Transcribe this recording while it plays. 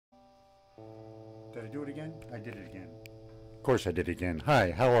Did I do it again? I did it again. Of course I did it again.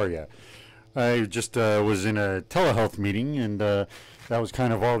 Hi, how are you? I just was in a telehealth meeting, and that was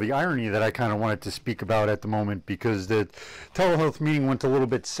kind of all the irony that I kind of wanted to speak about at the moment, because the telehealth meeting went a little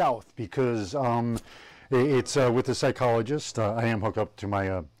bit south, because it's with a psychologist. I am hooked up to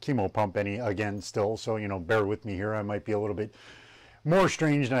my chemo pump again still, so bear with me here. I might be a little bit more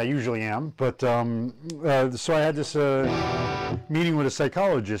strange than I usually am, but so I had this meeting with a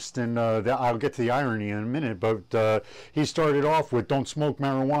psychologist, and I'll get to the irony in a minute, but he started off with "don't smoke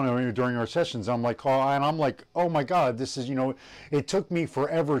marijuana" during our sessions. I'm like, oh my God, this is, it took me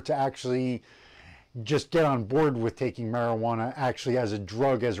forever to actually just get on board with taking marijuana actually as a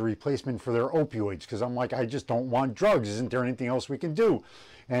drug, as a replacement for their opioids, because I'm like, I just don't want drugs. Isn't there anything else we can do?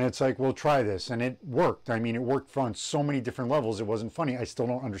 And it's like, well, try this. And it worked. I mean, it worked on so many different levels. It wasn't funny. I still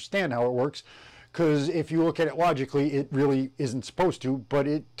don't understand how it works, because if you look at it logically, it really isn't supposed to, but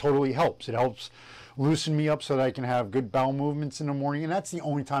it totally helps. It helps loosen me up so that I can have good bowel movements in the morning. And that's the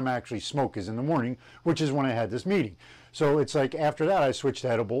only time I actually smoke, is in the morning, which is when I had this meeting. So it's like, after that, I switched to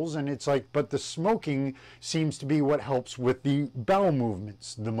edibles, and it's like, but the smoking seems to be what helps with the bowel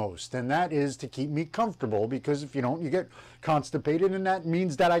movements the most. And that is to keep me comfortable, because if you don't, you get constipated, and that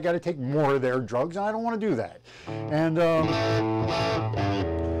means that I got to take more of their drugs, and I don't want to do that. And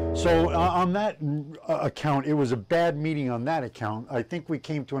so on that account, it was a bad meeting on that account. I think we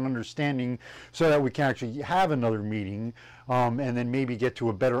came to an understanding so that we can actually have another meeting, and then maybe get to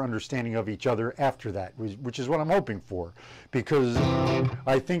a better understanding of each other after that, which is what I'm hoping for, because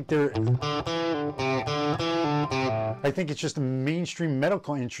I think it's just the mainstream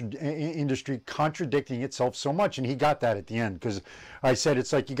medical industry contradicting itself so much, and he got that at the end, because I said,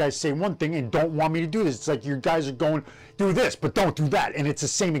 it's like, you guys say one thing and don't want me to do this. It's like, you guys are going, do this, but don't do that, and it's the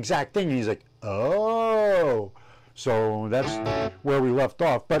same exact thing. And he's like, oh. So that's where we left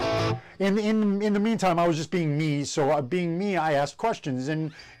off. But in the meantime, I was just being me. So being me, I asked questions,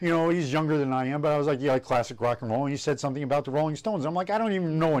 and he's younger than I am, but I was like, yeah, like classic rock and roll. And he said something about the Rolling Stones. I'm like, I don't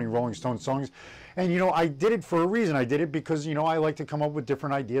even know any Rolling Stones songs. And I did it for a reason. I did it because I like to come up with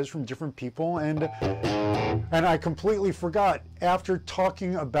different ideas from different people, and I completely forgot, after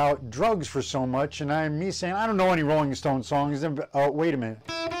talking about drugs for so much, and me saying I don't know any Rolling Stones songs. Then wait a minute.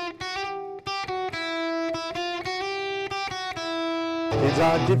 Kids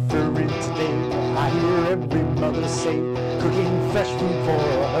are different today. I hear every mother say, cooking fresh food for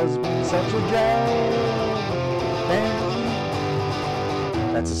a husband, such a drag.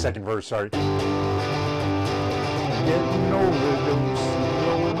 And that's the second verse, sorry. Getting overdose,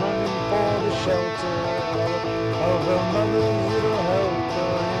 running for the shelter of a mother's little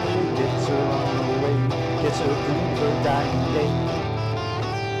helper. And it gets her on the way, gets her through her dying day.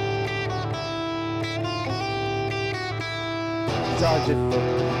 Are different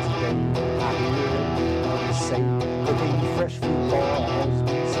today. I hear everyone say, cooking fresh food for a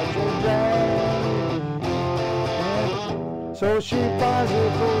husband, such a drag. So she buys her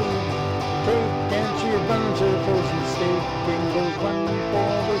frozen cake, and she burns her frozen steak, and goes running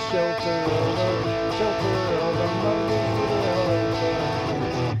for the shelter of a mother's little helper.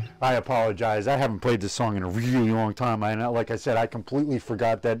 I apologize. I haven't played this song in a really long time. Like I said, I completely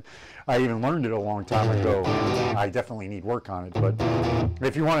forgot that I even learned it a long time ago. I definitely need work on it. But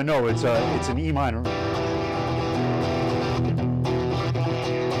if you want to know, it's an E minor.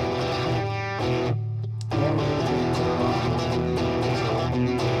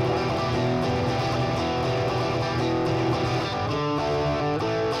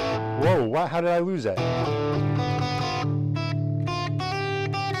 Whoa! How did I lose that?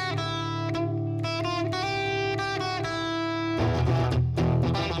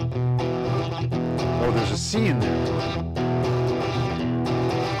 There's a C in there.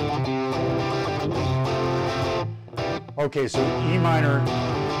 Okay, so E minor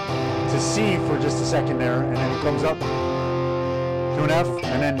to C for just a second there, and then it comes up to an F,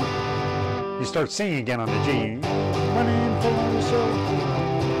 and then you start singing again on the G.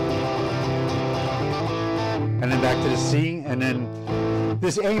 And then back to the C, and then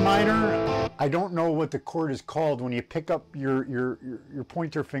this A minor. I don't know what the chord is called when you pick up your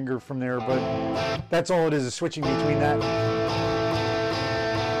pointer finger from there, but that's all it is switching between that.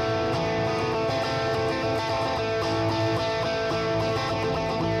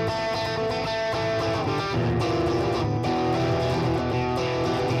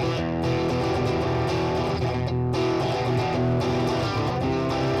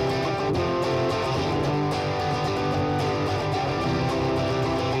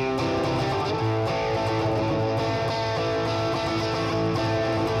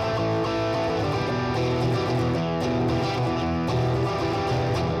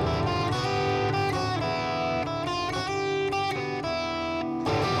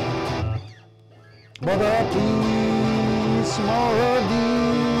 for the peace, melody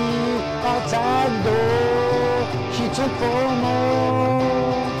outside door. She took for more.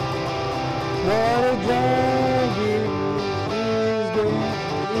 What a drag it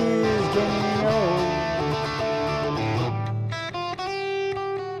is getting old.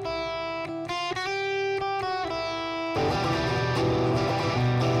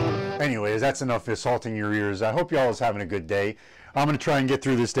 Anyways, that's enough assaulting your ears. I hope y'all is having a good day. I'm going to try and get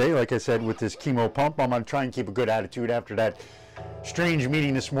through this day. Like I said, with this chemo pump, I'm going to try and keep a good attitude after that strange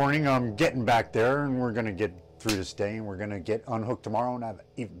meeting this morning. I'm getting back there, and we're going to get through this day, and we're going to get unhooked tomorrow and have an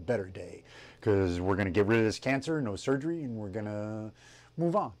even better day, because we're going to get rid of this cancer, no surgery, and we're going to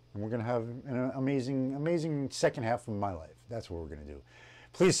move on. And we're going to have an amazing second half of my life. That's what we're going to do.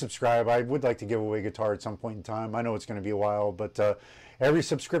 Please subscribe. I would like to give away a guitar at some point in time. I know it's going to be a while, but every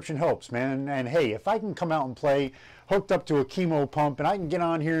subscription helps, man. And hey, if I can come out and play hooked up to a chemo pump, and I can get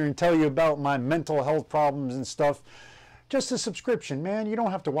on here and tell you about my mental health problems and stuff, just a subscription, man. You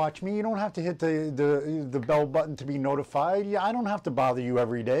don't have to watch me. You don't have to hit the bell button to be notified. I don't have to bother you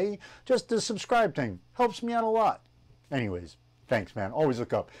every day. Just the subscribe thing helps me out a lot. Anyways, thanks, man. Always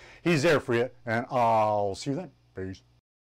look up. He's there for you, and I'll see you then. Peace.